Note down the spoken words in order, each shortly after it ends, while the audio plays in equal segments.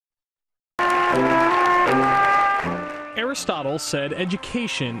Aristotle said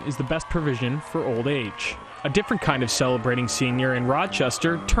education is the best provision for old age. A different kind of celebrating senior in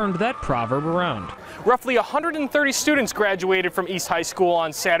Rochester turned that proverb around. Roughly 130 students graduated from East High School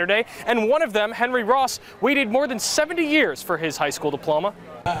on Saturday, and one of them, Henry Ross, waited more than 70 years for his high school diploma.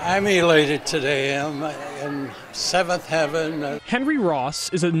 I'm elated today. I'm in seventh heaven. Henry Ross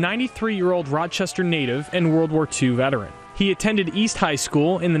is a 93-year-old Rochester native and World War II veteran. He attended East High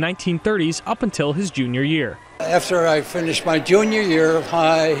School in the 1930s up until his junior year. After I finished my junior year of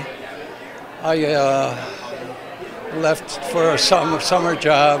high, I left for a summer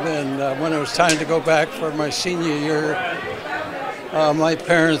job, and when it was time to go back for my senior year, my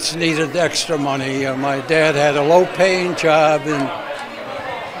parents needed extra money. My dad had a low-paying job,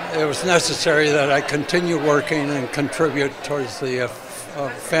 and it was necessary that I continue working and contribute towards the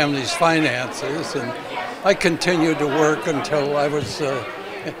family's finances. And I continued to work until I was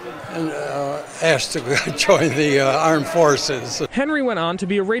asked to join the armed forces. Henry went on to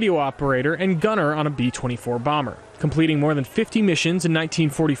be a radio operator and gunner on a B-24 bomber, completing more than 50 missions in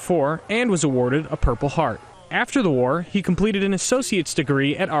 1944 and was awarded a Purple Heart. After the war, he completed an associate's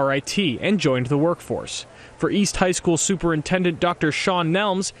degree at RIT and joined the workforce. For East High School Superintendent Dr. Sean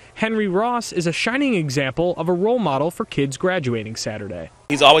Nelms, Henry Ross is a shining example of a role model for kids graduating Saturday.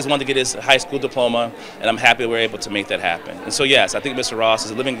 He's always wanted to get his high school diploma, and I'm happy we're able to make that happen. And so yes, I think Mr. Ross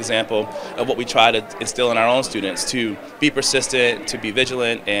is a living example of what we try to instill in our own students, to be persistent, to be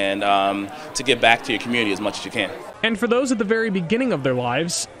vigilant, and to give back to your community as much as you can. And for those at the very beginning of their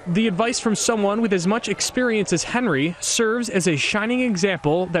lives, the advice from someone with as much experience as Henry serves as a shining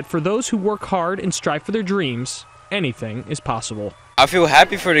example that for those who work hard and strive for their dreams, anything is possible. I feel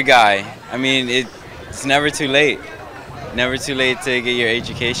happy for the guy. I mean, it's never too late. Never too late to get your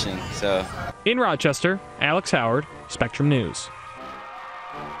education. So. In Rochester, Alex Howard, Spectrum News.